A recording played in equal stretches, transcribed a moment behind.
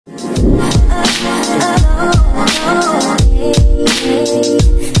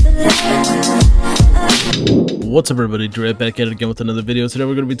What's up everybody, right back at it again with another video. Today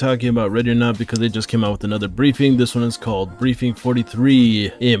we're going to be talking about Ready or Not because they just came out with another briefing. This one is called Briefing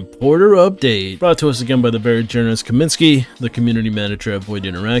 43 Importer Update, brought to us again by the very generous Kaminsky, the community manager at Void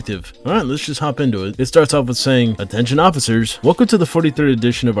Interactive. Alright, let's just hop into it. It starts off with saying, attention officers, welcome to the 43rd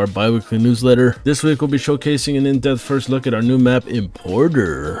edition of our bi-weekly newsletter. This week we'll be showcasing an in-depth first look at our new map,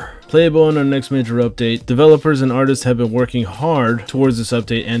 Importer. Playable in our next major update. Developers and artists have been working hard towards this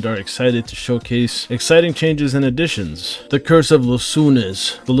update and are excited to showcase exciting changes and additions. The Curse of Los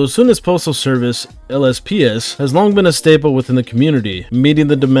Lunes. The Los Lunes Postal Service, LSPS, has long been a staple within the community, meeting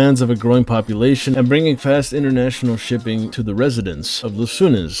the demands of a growing population and bringing fast international shipping to the residents of Los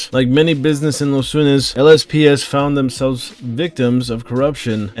Lunes. Like many businesses in Los Lunes, LSPS found themselves victims of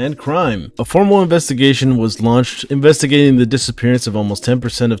corruption and crime. A formal investigation was launched investigating the disappearance of almost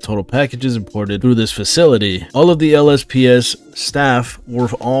 10% of total packages imported through this facility. All of the LSPS staff were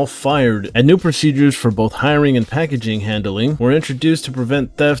all fired, and new procedures for both hiring and packaging handling were introduced to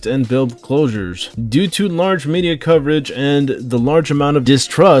prevent theft and build closures. Due to large media coverage and the large amount of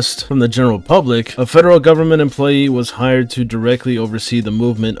distrust from the general public, a federal government employee was hired to directly oversee the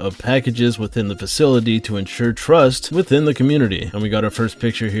movement of packages within the facility to ensure trust within the community. And we got our first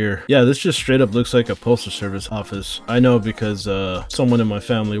picture here. Yeah, this just straight up looks like a postal service office. I know because someone in my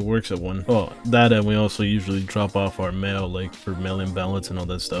family works at one. Oh, that, and we also usually drop off our mail, like for mailing ballots and all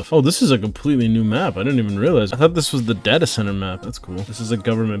that stuff. Oh, this is a completely new map. I didn't even realize. I thought this was the data center map. That's cool. This is a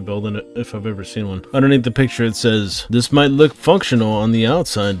government building if I've ever seen one. Underneath the picture it says, this might look functional on the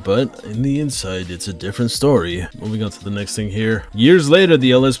outside, but in the inside it's a different story. Moving on to the next thing here. Years later,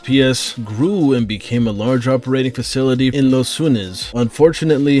 the LSPS grew and became a large operating facility in Los Lunes.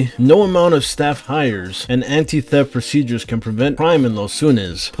 Unfortunately, no amount of staff hires and anti-theft procedures can prevent crime in Los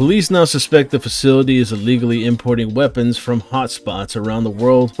Lunes. Police now suspect the facility is illegally importing weapons from hotspots around the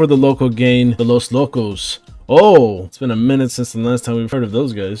world for the local gang, the Los Locos. Oh, it's been a minute since the last time we've heard of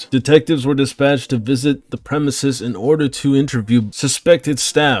those guys. Detectives were dispatched to visit the premises in order to interview suspected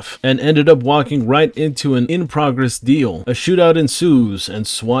staff and ended up walking right into an in-progress deal. A shootout ensues and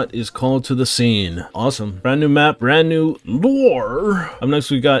SWAT is called to the scene. Awesome. Brand new map, brand new lore. Up next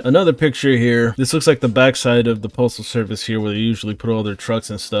we got another picture here. This looks like the backside of the postal service here where they usually put all their trucks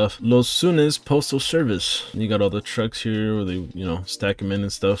and stuff. Los Lunes Postal Service. You got all the trucks here where they, stack them in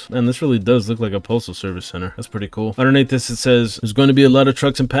and stuff. Man, this really does look like a postal service center. That's pretty cool. Underneath this it says, there's going to be a lot of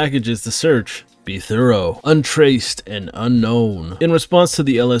trucks and packages to search. Be thorough, untraced, and unknown. In response to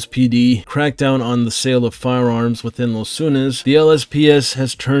the LSPD crackdown on the sale of firearms within Los Lunes, the LSPS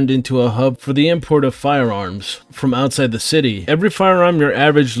has turned into a hub for the import of firearms from outside the city. Every firearm your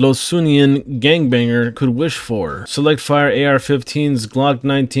average Los Lunian gangbanger could wish for. Select fire AR-15s, Glock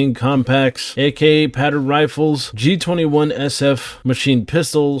 19 compacts, AK pattern rifles, G21 SF machine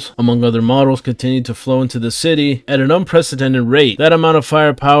pistols, among other models, continue to flow into the city at an unprecedented rate. That amount of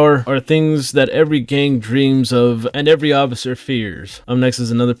firepower are things that every gang dreams of and every officer fears. Up next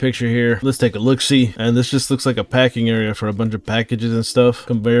is another picture here. Let's take a look-see. And this just looks like a packing area for a bunch of packages and stuff.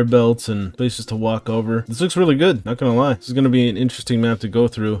 Conveyor belts and places to walk over. This looks really good, not gonna lie. This is gonna be an interesting map to go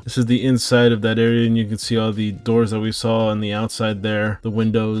through. This is the inside of that area and you can see all the doors that we saw on the outside there. The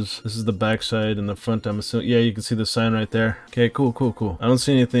windows. This is the back side and the front. I'm assuming. Yeah, you can see the sign right there. Okay, cool. I don't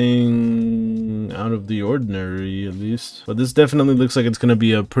see anything out of the ordinary at least. But this definitely looks like it's gonna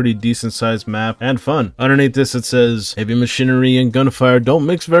be a pretty decent sized map and fun. Underneath this it says, heavy machinery and gunfire don't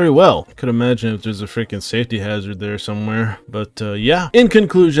mix very well. I could imagine if there's a freaking safety hazard there somewhere. But yeah. In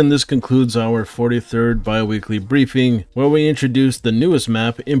conclusion, this concludes our 43rd bi-weekly briefing where we introduce the newest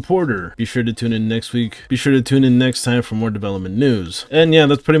map, Importer. Be sure to tune in next week. Be sure to tune in next time for more development news. And yeah,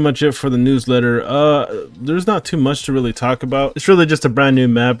 that's pretty much it for the newsletter. There's not too much to really talk about. It's really just a brand new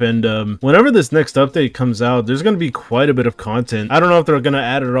map, and whenever this next update comes out, there's going to be quite a bit of content. I don't know if they're going to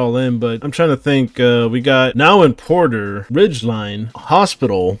add it all in, but I'm trying to think. We got now Importer, Ridgeline,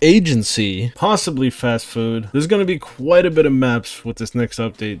 Hospital, Agency, possibly Fast Food. There's going to be quite a bit of maps with this next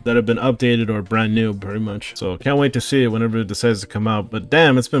update that have been updated or brand new pretty much. So can't wait to see it whenever it decides to come out. But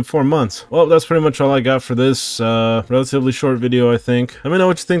damn, it's been 4 months. Well, that's pretty much all I got for this relatively short video, I think. Let me know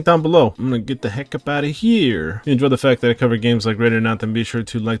what you think down below. I'm gonna get the heck up out of here. If you enjoy the fact that I cover games like Ready or Not, then be sure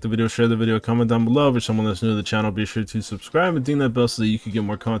to like the video, share the video, comment down below. If you're someone that's new to the channel, be sure to subscribe and ding that bell so that you can get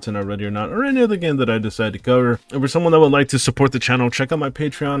more content on Ready or Not or any other game that I decide to cover. And for someone that would like to support the channel, check out my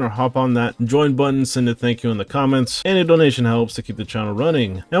Patreon or hop on that join button, send a thank you in the comments. Any donation helps to keep the channel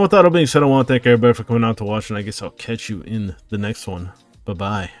running. And with that all being said, I want to thank everybody for coming out to watch, and I guess I'll catch you in the next one.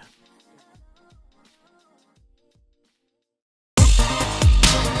 Bye-bye.